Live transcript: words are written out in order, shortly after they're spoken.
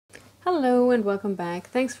Hello and welcome back.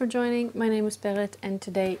 Thanks for joining. My name is Berit and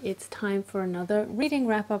today it's time for another reading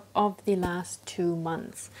wrap-up of the last 2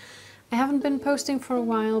 months. I haven't been posting for a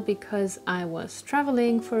while because I was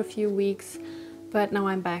traveling for a few weeks, but now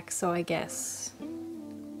I'm back, so I guess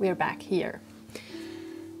we're back here.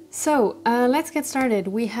 So let's get started.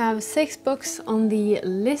 We have 6 books on the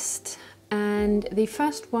list, and the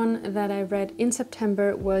first one that I read in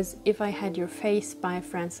September was If I Had Your Face by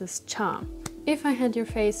Frances Cha. If I Had Your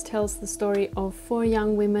Face tells the story of 4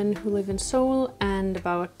 young women who live in Seoul and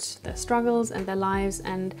about their struggles and their lives,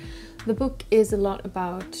 and the book is a lot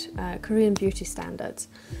about Korean beauty standards.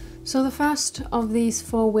 So the first of these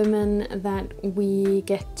 4 women that we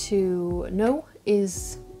get to know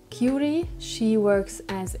is Kyuri. She works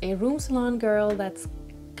as a room salon girl that's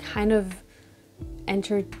kind of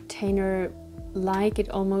entertainer-like.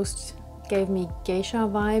 It almost gave me geisha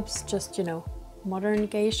vibes, just, you know, modern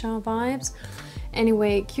geisha vibes.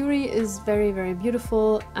 Anyway, Kyuri is very, very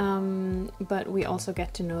beautiful, but we also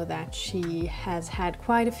get to know that she has had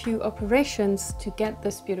quite a few operations to get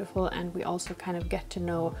this beautiful, and we also kind of get to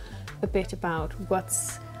know a bit about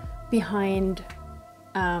what's behind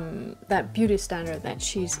that beauty standard that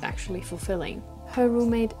she's actually fulfilling. Her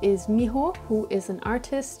roommate is Miho, who is an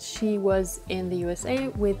artist. She was in the USA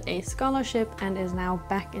with a scholarship and is now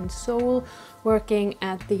back in Seoul working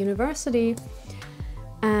at the university.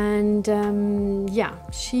 And yeah,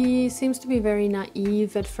 she seems to be very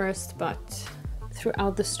naive at first, but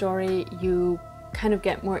throughout the story you kind of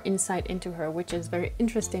get more insight into her, which is very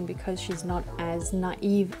interesting because she's not as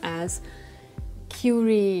naive as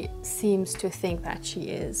Kyuri seems to think that she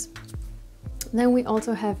is. Then we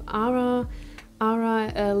also have Ara.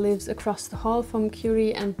 Ara lives across the hall from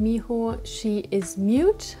Kyuri and Miho. She is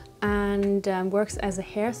mute and works as a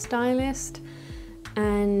hairstylist,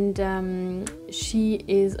 and she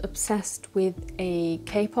is obsessed with a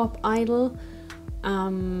K-pop idol,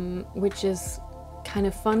 which is kind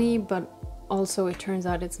of funny, but also it turns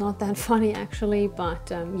out it's not that funny actually.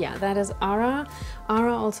 But yeah, that is Ara.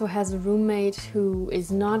 Ara also has a roommate who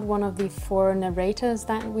is not one of the 4 narrators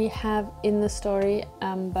that we have in the story,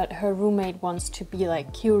 but her roommate wants to be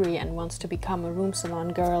like Kyuri and wants to become a room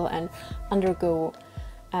salon girl and undergo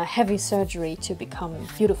heavy surgery to become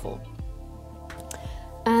beautiful.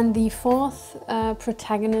 And the 4th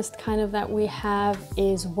protagonist kind of that we have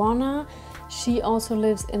is Wana. She also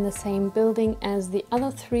lives in the same building as the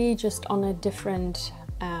other 3, just on a different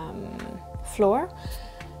floor,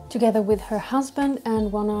 together with her husband,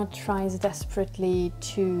 and Wana tries desperately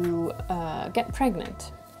to get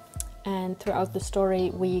pregnant. And throughout the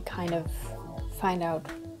story we kind of find out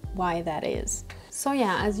why that is. So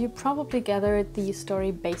yeah, as you probably gathered, the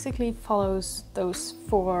story basically follows those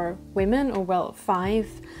 4 women, or well,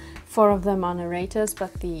 5. 4 of them are narrators,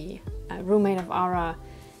 but the roommate of Ara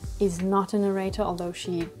is not a narrator, although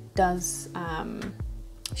she does,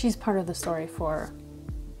 she's part of the story for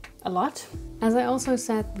a lot. As I also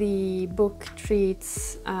said, the book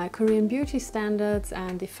treats Korean beauty standards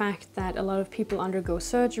and the fact that a lot of people undergo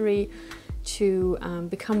surgery to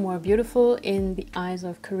become more beautiful in the eyes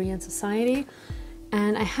of Korean society.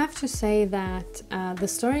 And I have to say that the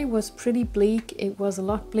story was pretty bleak. It was a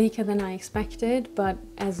lot bleaker than I expected, but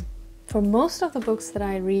as for most of the books that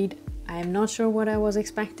I read, I'm not sure what I was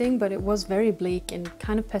expecting, but it was very bleak and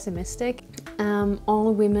kind of pessimistic.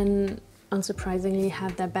 All women, unsurprisingly,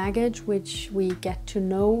 have their baggage, which we get to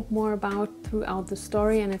know more about throughout the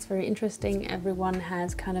story, and it's very interesting. Everyone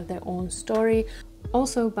has kind of their own story.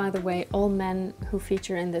 Also, by the way, all men who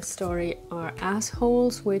feature in this story are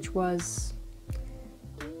assholes, which was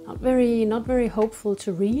not very hopeful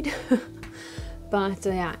to read. But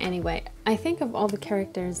yeah, anyway, I think of all the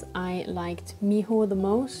characters I liked Miho the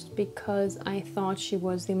most because I thought she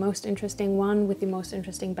was the most interesting one with the most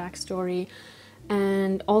interesting backstory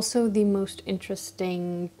and also the most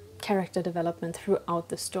interesting character development throughout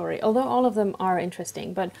the story. Although all of them are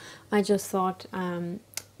interesting, but I just thought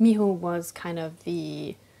Miho was kind of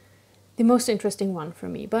the most interesting one for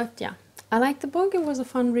me. But yeah, I liked the book. It was a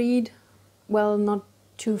fun read. Well, not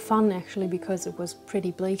too fun actually because it was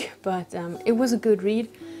pretty bleak, but it was a good read.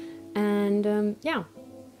 And yeah,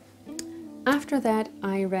 after that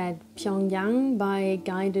I read Pyongyang by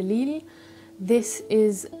Delisle. This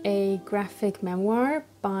is a graphic memoir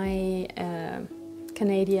by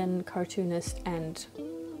Canadian cartoonist and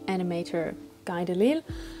animator Delisle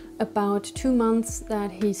about 2 months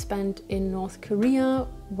that he spent in North Korea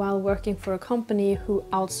while working for a company who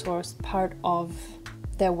outsourced part of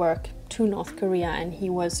their work to North Korea, and he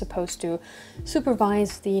was supposed to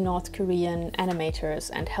supervise the North Korean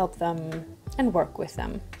animators and help them and work with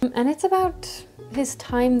them. And it's about his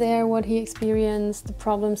time there, what he experienced, the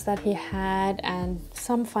problems that he had, and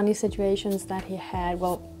some funny situations that he had.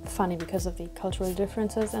 Well, funny because of the cultural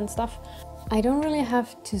differences and stuff. I don't really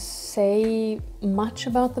have to say much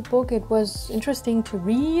about the book. It was interesting to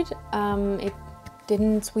read. It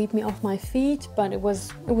didn't sweep me off my feet, but it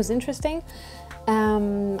was interesting.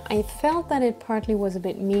 I felt that it partly was a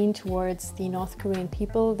bit mean towards the North Korean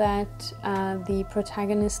people that the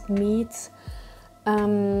protagonist meets.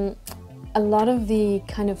 A lot of the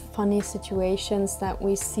kind of funny situations that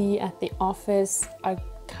we see at the office are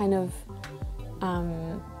kind of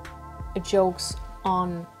jokes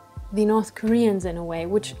on the North Koreans in a way,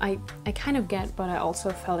 which I kind of get, but I also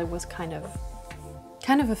felt it was kind of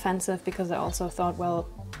offensive, because I also thought, well,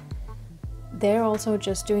 they're also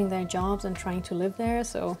just doing their jobs and trying to live there,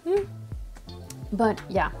 so But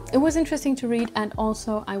yeah, it was interesting to read, and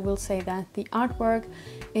also I will say that the artwork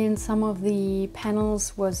in some of the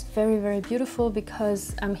panels was very, very beautiful,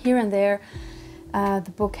 because here and there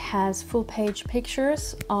the book has full-page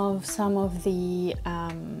pictures of some of the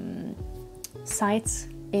sites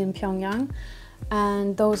in Pyongyang,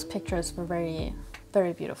 and those pictures were very,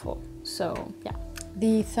 very beautiful. So yeah.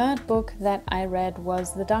 The third book that I read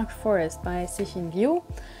was The Dark Forest by Cixin.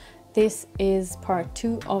 This is part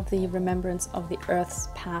 2 of the Remembrance of the Earth's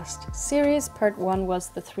Past series. Part 1 was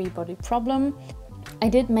the 3-body problem. I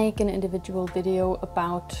did make an individual video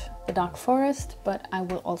about The Dark Forest, but I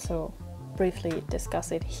will also briefly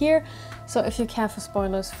discuss it here. So if you care for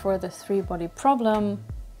spoilers for the 3-body problem,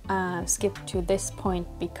 skip to this point,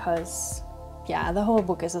 because yeah, the whole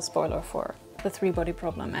book is a spoiler for the 3-body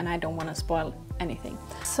problem, and I don't want to spoil anything.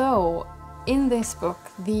 So in this book,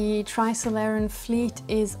 the Trisolaran fleet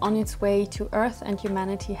is on its way to Earth, and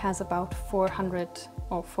humanity has about 400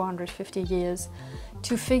 or 450 years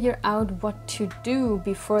to figure out what to do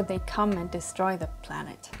before they come and destroy the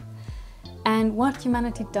planet. And what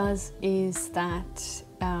humanity does is that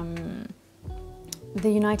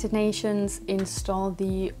the United Nations install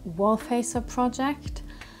the Wallfacer project,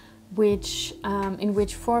 which in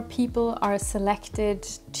which 4 people are selected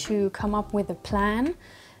to come up with a plan.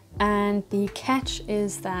 And the catch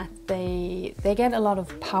is that they get a lot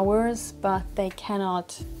of powers, but they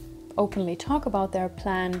cannot openly talk about their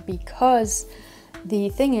plan, because the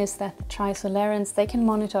thing is that the Trisolarans, they can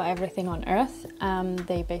monitor everything on Earth.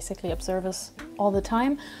 They basically observe us all the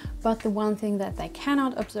time, but the one thing that they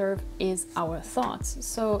cannot observe is our thoughts.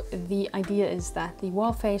 So the idea is that the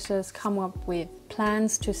Wallfacers come up with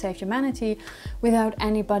plans to save humanity without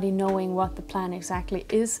anybody knowing what the plan exactly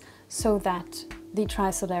is, so that the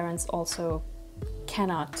Trisolarans also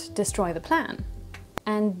cannot destroy the plan.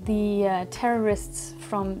 And the terrorists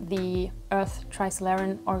from the Earth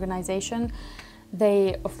Trisolaran organization,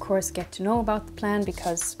 they of course get to know about the plan,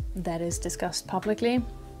 because that is discussed publicly.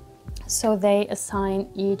 So they assign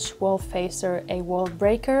each Wallfacer a wall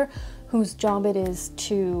breaker, whose job it is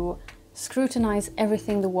to scrutinize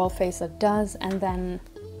everything the Wallfacer does and then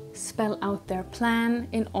spell out their plan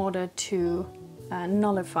in order to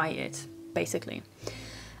nullify it, basically.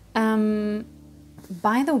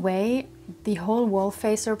 By the way, the whole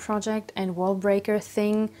Wallfacer project and wall breaker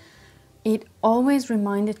thing, it always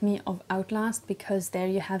reminded me of Outlast, because there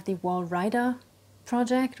you have the Wall Rider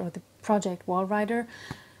project, or the project Wall Rider,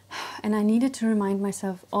 and I needed to remind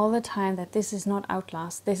myself all the time that this is not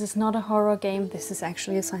Outlast, this is not a horror game, this is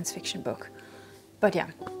actually a science fiction book. But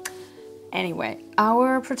yeah. Anyway,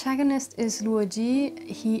 our protagonist is Luo Ji.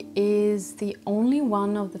 He is the only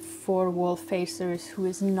one of the 4 Wallfacers who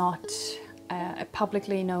is not a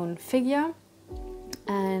publicly known figure,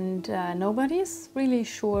 and nobody's really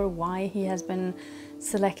sure why he has been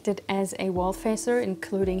selected as a Wallfacer,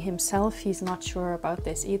 including himself. He's not sure about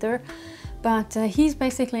this either, but he's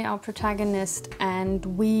basically our protagonist, and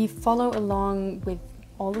we follow along with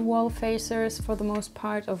all the Wallfacers for the most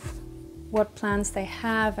part, of what plans they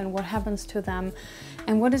have and what happens to them.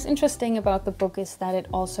 And what is interesting about the book is that it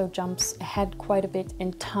also jumps ahead quite a bit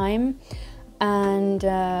in time, and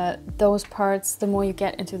those parts, the more you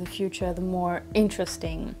get into the future, the more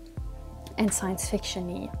interesting and science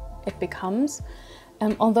fiction-y it becomes.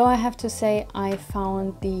 Although I have to say, I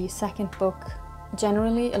found the second book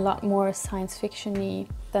generally a lot more science fiction-y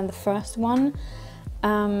than the first one,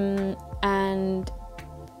 and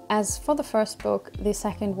as for the first book, the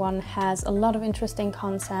second one has a lot of interesting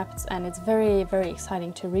concepts, and it's very, very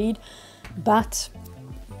exciting to read. But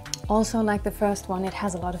also, like the first one, it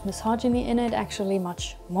has a lot of misogyny in it, actually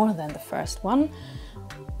much more than the first one.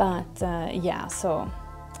 But yeah, so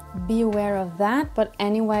be aware of that. But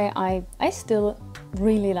anyway, I still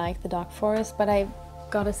really like The Dark Forest, but I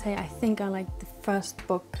gotta say, I think I like the first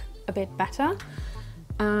book a bit better.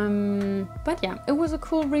 But yeah, it was a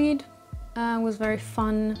cool read, it was very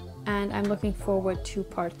fun, and I'm looking forward to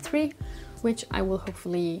part 3, which I will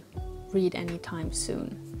hopefully read anytime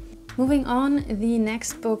soon. Moving on, the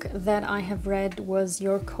next book that I have read was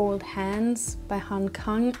Your Cold Hands by Han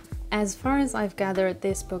Kang. As far as I've gathered,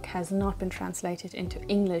 this book has not been translated into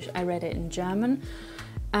English. I read it in German.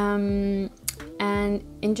 And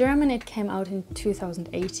in German it came out in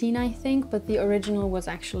 2018, I think, but the original was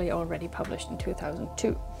actually already published in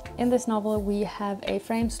 2002. In this novel we have a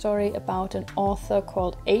frame story about an author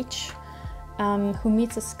called H, who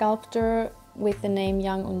meets a sculptor with the name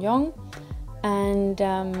Yang Un-yong, and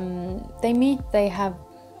they have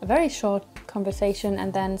a very short conversation,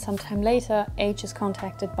 and then sometime later H is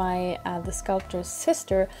contacted by the sculptor's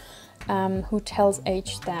sister, who tells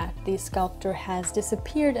H that the sculptor has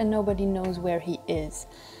disappeared and nobody knows where he is.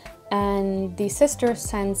 And the sister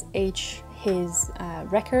sends H his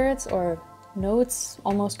records or notes,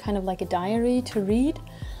 almost kind of like a diary, to read,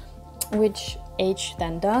 which H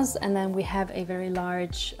then does, and then we have a very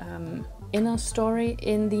large inner story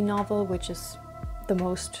in the novel, which is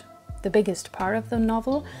the biggest part of the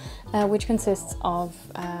novel, which consists of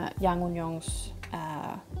Yang Un-yong's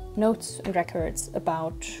notes and records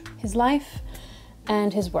about his life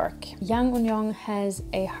and his work. Yang Un-yong has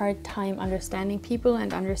a hard time understanding people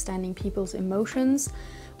and understanding people's emotions,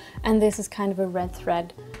 and this is kind of a red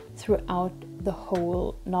thread throughout the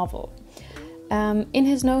whole novel. In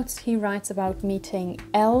his notes he writes about meeting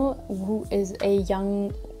L, who is a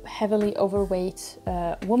young, heavily overweight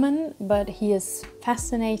woman, but he is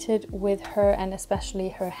fascinated with her and especially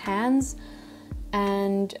her hands,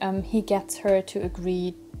 and he gets her to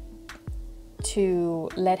agree to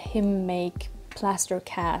let him make plaster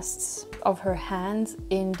casts of her hands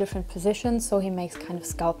in different positions. So he makes kind of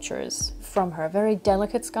sculptures from her, very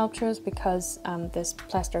delicate sculptures, because this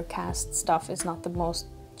plaster cast stuff is not the most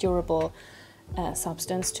durable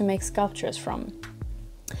substance to make sculptures from.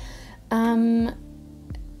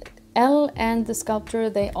 Elle and the sculptor,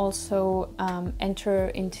 they also enter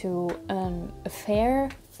into an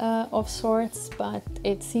affair of sorts, but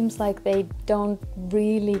it seems like they don't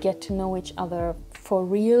really get to know each other for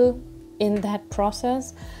real in that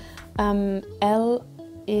process. Elle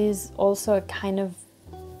is also a kind of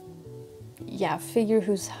figure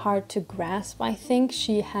who's hard to grasp, I think.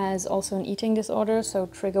 She has also an eating disorder, so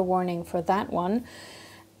trigger warning for that one.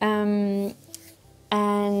 And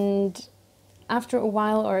after a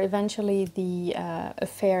while, or eventually, the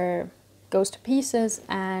affair goes to pieces,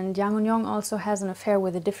 and Yang Un-yong also has an affair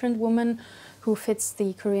with a different woman who fits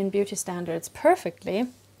the Korean beauty standards perfectly.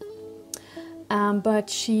 But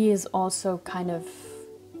she is also kind of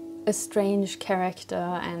a strange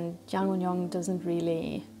character, and Yang Un-yong doesn't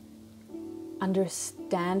really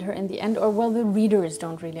understand her in the end, or well, the readers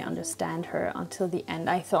don't really understand her until the end.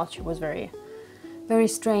 I thought she was very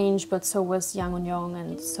strange, but so was Yang Un-yong,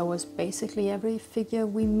 and so was basically every figure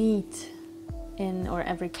we meet in, or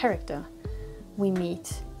every character we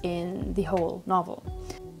meet in the whole novel.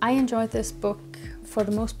 I enjoyed this book for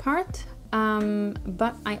the most part,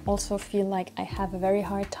 but I also feel like I have a very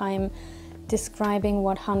hard time describing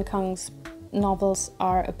what Han Kang's novels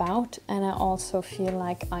are about, and I also feel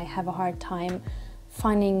like I have a hard time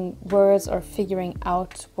finding words or figuring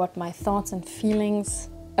out what my thoughts and feelings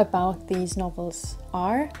about these novels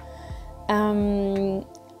are,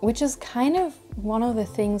 which is kind of one of the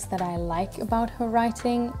things that I like about her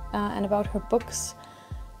writing and about her books,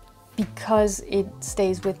 because it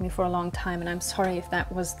stays with me for a long time. And I'm sorry if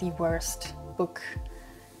that was the worst book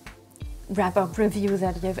wrap-up review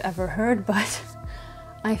that you've ever heard, but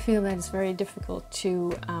I feel that it's very difficult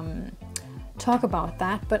to talk about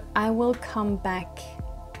that, but I will come back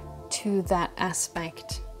to that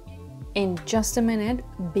aspect in just a minute,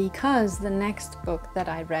 because the next book that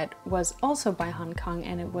I read was also by Han Kang,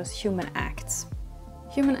 and it was Human Acts.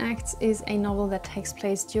 Human Acts is a novel that takes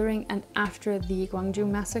place during and after the Gwangju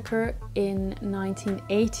massacre in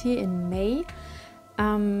 1980 in May.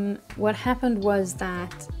 What happened was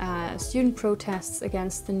that student protests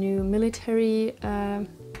against the new military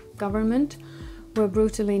government were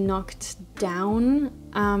brutally knocked down,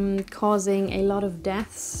 causing a lot of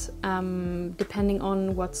deaths. Depending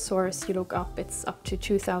on what source you look up, it's up to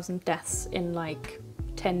 2,000 deaths in like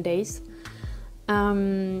 10 days.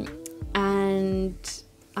 And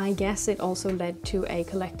I guess it also led to a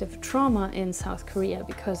collective trauma in South Korea,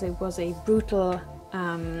 because it was a brutal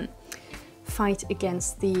fight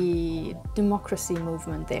against the democracy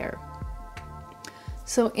movement there.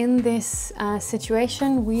 So in this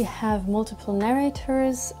situation we have multiple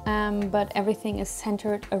narrators, but everything is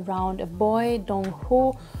centered around a boy,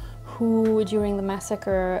 Dong-ho, who during the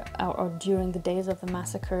massacre or during the days of the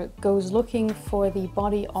massacre goes looking for the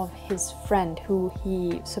body of his friend who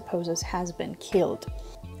he supposes has been killed.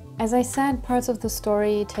 As I said, parts of the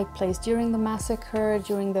story take place during the massacre,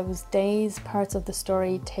 during those days. Parts of the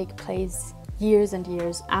story take place years and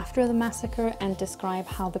years after the massacre and describe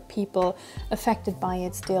how the people affected by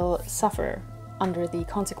it still suffer under the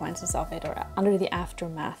consequences of it, or under the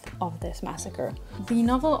aftermath of this massacre. The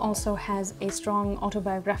novel also has a strong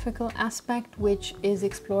autobiographical aspect, which is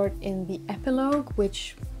explored in the epilogue,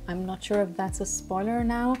 which I'm not sure if that's a spoiler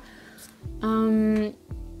now.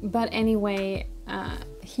 But anyway,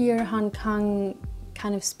 here Han Kang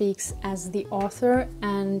kind of speaks as the author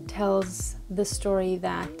and tells the story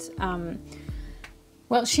that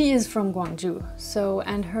well, she is from Gwangju,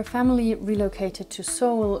 and her family relocated to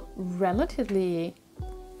Seoul relatively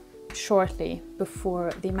shortly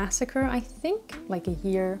before the massacre, I think, like a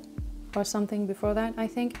year or something before that, I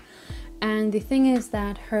think. And the thing is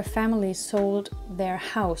that her family sold their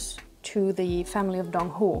house to the family of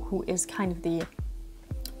Dong-ho, who is kind of the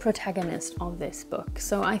protagonist of this book.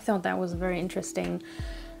 So I thought that was a very interesting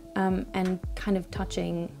and kind of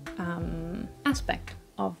touching aspect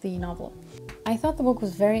of the novel. I thought the book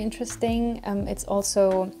was very interesting. It's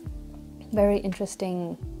also very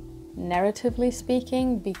interesting narratively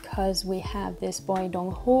speaking, because we have this boy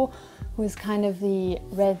Dong-ho, who is kind of the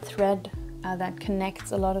red thread that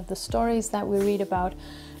connects a lot of the stories that we read about,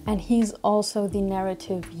 and he's also the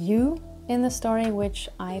narrative you in the story, which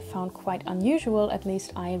I found quite unusual. At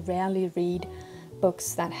least I rarely read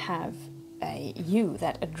books that have a you,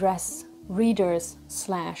 that address readers /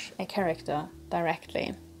 a character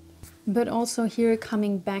directly. But also here,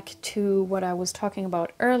 coming back to what I was talking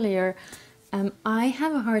about earlier, I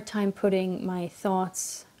have a hard time putting my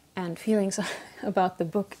thoughts and feelings about the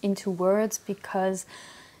book into words, because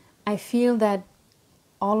I feel that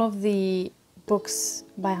all of the books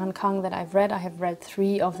by Han Kang that I've read, I have read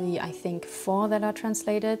 3 of the, I think, 4 that are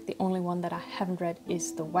translated. The only one that I haven't read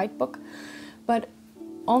is the White Book. But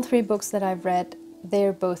all 3 books that I've read,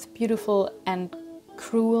 they're both beautiful and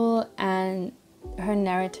cruel, and her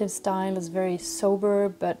narrative style is very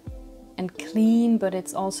sober and clean, but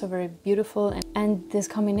it's also very beautiful. And this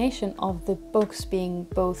combination of the books being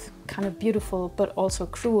both kind of beautiful but also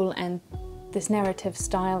cruel, and this narrative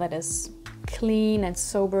style that is clean and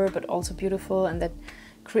sober but also beautiful, and that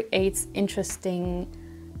creates interesting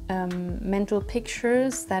mental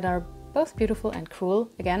pictures that are both beautiful and cruel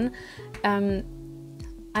again.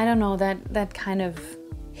 I don't know, that kind of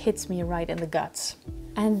hits me right in the guts.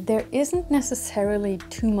 And there isn't necessarily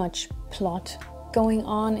too much plot going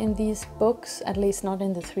on in these books, at least not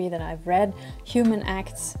in the 3 that I've read. Human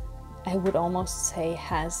Acts, I would almost say,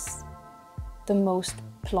 has the most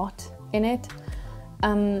plot in it.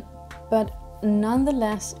 But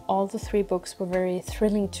nonetheless, all the 3 books were very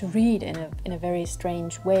thrilling to read in a very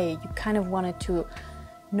strange way. You kind of wanted to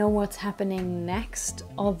know what's happening next,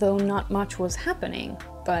 although not much was happening,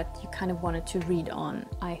 but you kind of wanted to read on.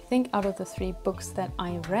 I think out of the 3 books that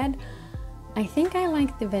I read, I think I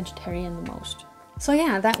liked The Vegetarian the most. So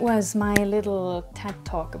yeah, that was my little TED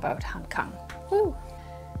talk about Han Kang. Woo!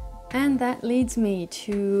 And that leads me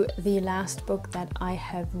to the last book that I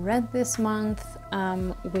have read this month,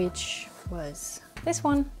 which was this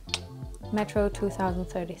one, Metro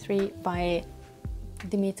 2033 by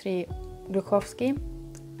Dmitry Glukhovsky.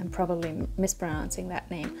 I'm probably mispronouncing that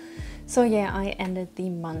name. So yeah, I ended the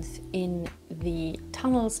month in the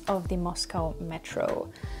tunnels of the Moscow metro.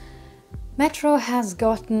 Metro has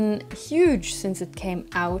gotten huge since it came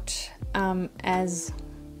out as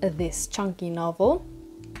this chunky novel,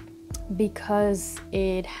 because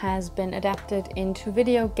it has been adapted into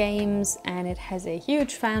video games and it has a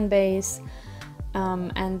huge fan base,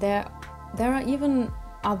 and there are even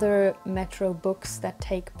other Metro books that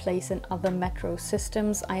take place in other Metro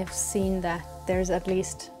systems. I have seen that there's at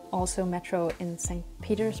least also Metro in St.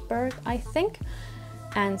 Petersburg, I think.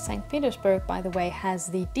 And St. Petersburg, by the way, has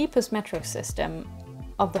the deepest Metro system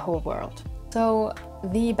of the whole world. So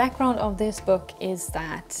the background of this book is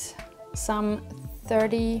that some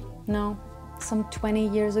 20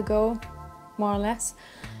 years ago, more or less,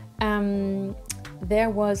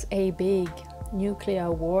 there was a big nuclear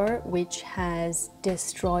war which has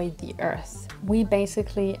destroyed the Earth. We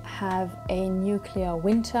basically have a nuclear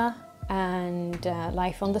winter, and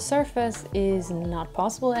life on the surface is not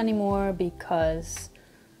possible anymore because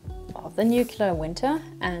of the nuclear winter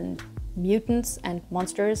and mutants and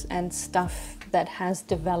monsters and stuff that has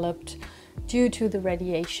developed due to the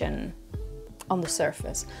radiation on the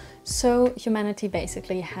surface. So humanity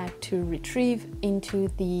basically had to retrieve into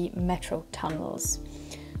the metro tunnels,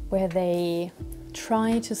 where they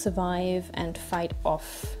try to survive and fight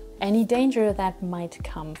off any danger that might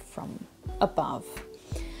come from above.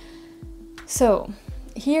 So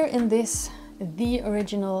here in this, the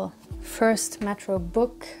original first Metro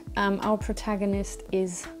book, our protagonist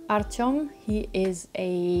is Artyom. He is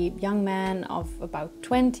a young man of about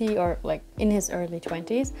 20 or like in his early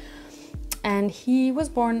 20s, and he was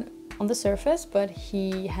born on the surface, but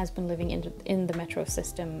he has been living in the Metro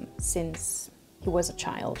system since he was a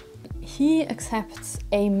child. He accepts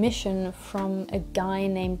a mission from a guy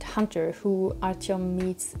named Hunter, who Artyom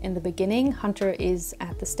meets in the beginning. Hunter is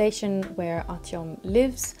at the station where Artyom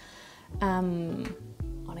lives,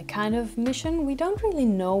 on a kind of mission. We don't really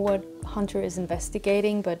know what Hunter is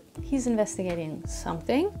investigating, but he's investigating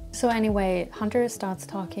something. So anyway, Hunter starts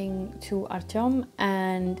talking to Artyom,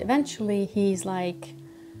 and eventually he's like,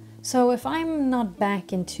 so if I'm not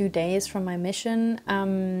back in 2 days from my mission,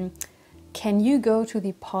 can you go to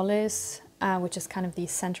the polis, which is kind of the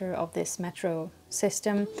center of this Metro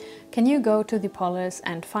system? Can you go to the polis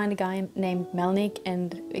and find a guy named Melnik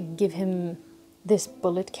and give him this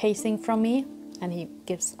bullet casing from me? And he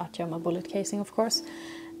gives Artyom a bullet casing, of course.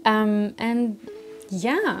 And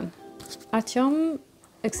yeah, Artyom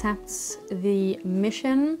accepts the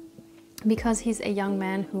mission because he's a young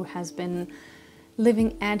man who has been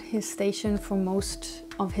living at his station for most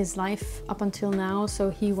of his life up until now. So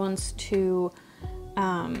he wants to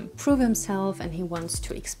prove himself, and he wants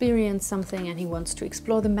to experience something, and he wants to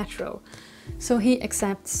explore the Metro. So he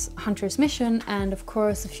accepts Hunter's mission, and of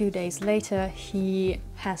course a few days later he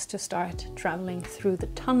has to start traveling through the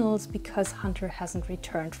tunnels because Hunter hasn't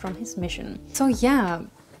returned from his mission. So yeah,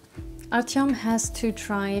 Artyom has to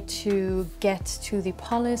try to get to the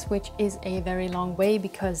polis, which is a very long way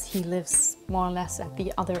because he lives more or less at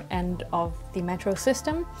the other end of the Metro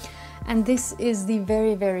system. And this is the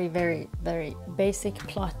very, very, very, very basic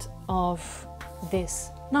plot of this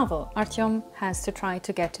novel. Artyom has to try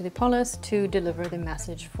to get to the polis to deliver the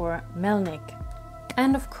message for Melnik.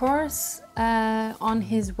 And of course, on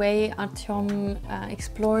his way, Artyom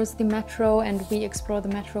explores the Metro, and we explore the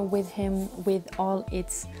Metro with him, with all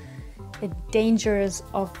its dangers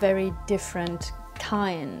of very different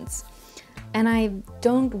kinds. And I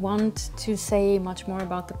don't want to say much more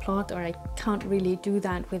about the plot, or I can't really do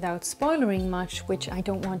that without spoiling much, which I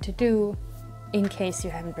don't want to do in case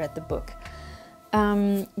you haven't read the book.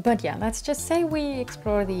 But yeah, let's just say we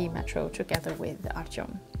explore the Metro together with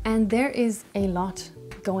Artyom. And there is a lot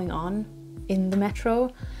going on in the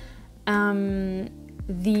Metro.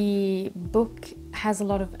 The book has a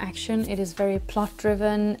lot of action. It is very plot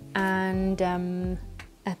driven, and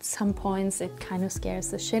at some points it kind of scares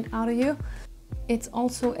the shit out of you. It's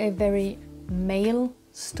also a very male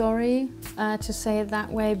story, to say it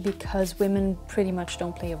that way, because women pretty much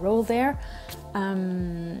don't play a role there.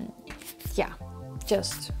 Yeah,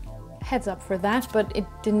 just heads up for that, but it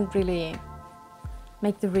didn't really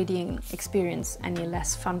make the reading experience any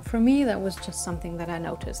less fun for me. That was just something that I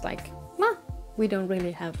noticed, like, we don't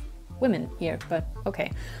really have women here, but okay.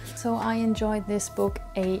 So I enjoyed this book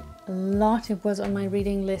a lot. It was on my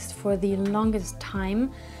reading list for the longest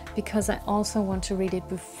time because I also want to read it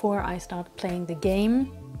before I start playing the game,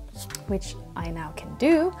 which I now can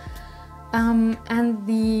do. And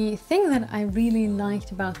the thing that I really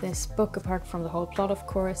liked about this book, apart from the whole plot of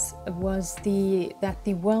course, was that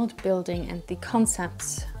the world building and the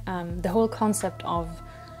concepts, the whole concept of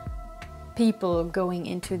people going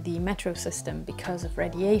into the Metro system because of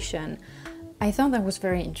radiation, I thought that was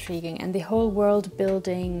very intriguing, and the whole world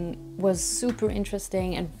building was super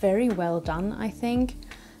interesting and very well done, I think.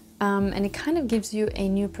 And it kind of gives you a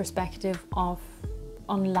new perspective on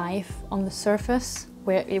life on the surface,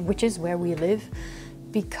 which is where we live,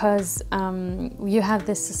 because you have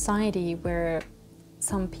this society where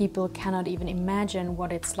some people cannot even imagine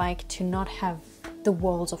what it's like to not have the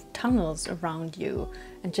walls of tunnels around you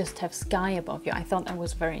and just have sky above you. I thought that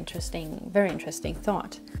was very interesting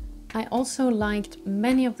thought. I also liked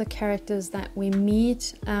many of the characters that we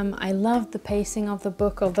meet. I loved the pacing of the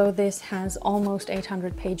book, although this has almost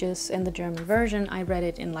 800 pages in the German version. I read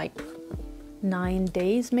it in like 9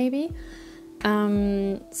 days maybe.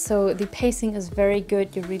 So the pacing is very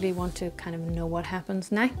good. You really want to kind of know what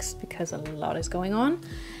happens next because a lot is going on.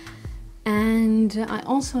 And I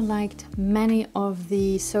also liked many of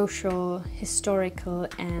the social, historical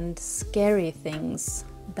and scary things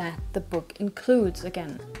that the book includes.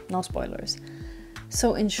 Again, no spoilers.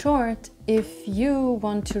 So in short, if you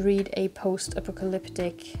want to read a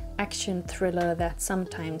post-apocalyptic action thriller that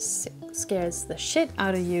sometimes scares the shit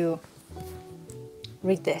out of you,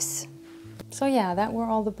 read this. So yeah, that were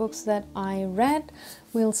all the books that I read.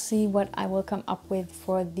 We'll see what I will come up with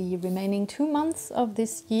for the remaining 2 months of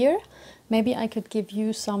this year. Maybe I could give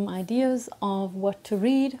you some ideas of what to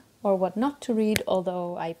read or what not to read,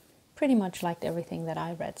 although I pretty much liked everything that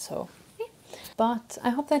I read, so yeah. But I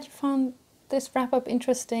hope that you found this wrap-up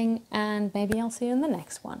interesting, and maybe I'll see you in the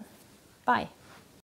next one. Bye!